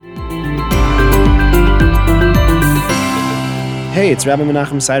Hey, it's Rabbi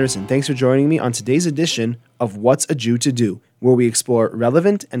Menachem Siderson. Thanks for joining me on today's edition of What's a Jew to Do, where we explore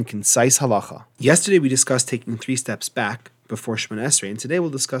relevant and concise halacha. Yesterday we discussed taking 3 steps back before Shema Esrei, and today we'll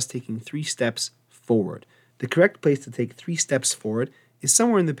discuss taking 3 steps forward. The correct place to take 3 steps forward is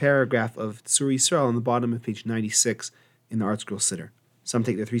somewhere in the paragraph of Tzur Yisrael on the bottom of page 96 in the Art Scroll Siddur. Some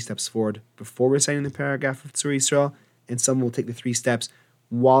take the 3 steps forward before reciting the paragraph of Tzur Yisrael, and some will take the 3 steps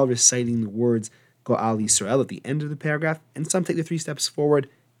while reciting the words Go'al Yisrael at the end of the paragraph, and some take the 3 steps forward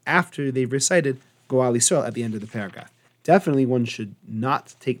after they've recited Go'al Yisrael at the end of the paragraph. Definitely one should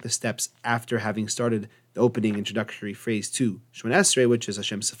not take the steps after having started the opening introductory phrase to Shema Esrei, which is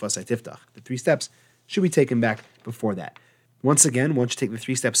Hashem Sefasai Tiftach. The 3 steps should be taken back before that. Once again, one should take the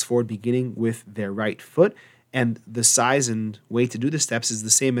 3 steps forward beginning with their right foot, and the size and way to do the steps is the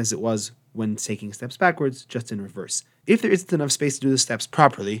same as it was when taking steps backwards, just in reverse. If there isn't enough space to do the steps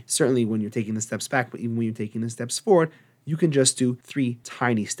properly, certainly when you're taking the steps back, but even when you're taking the steps forward, you can just do 3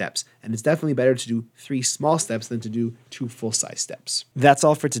 tiny steps. And it's definitely better to do 3 small steps than to do 2 full-size steps. That's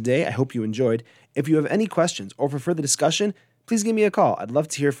all for today. I hope you enjoyed. If you have any questions or for further discussion, please give me a call. I'd love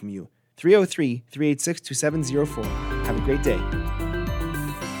to hear from you. 303-386-2704. Have a great day.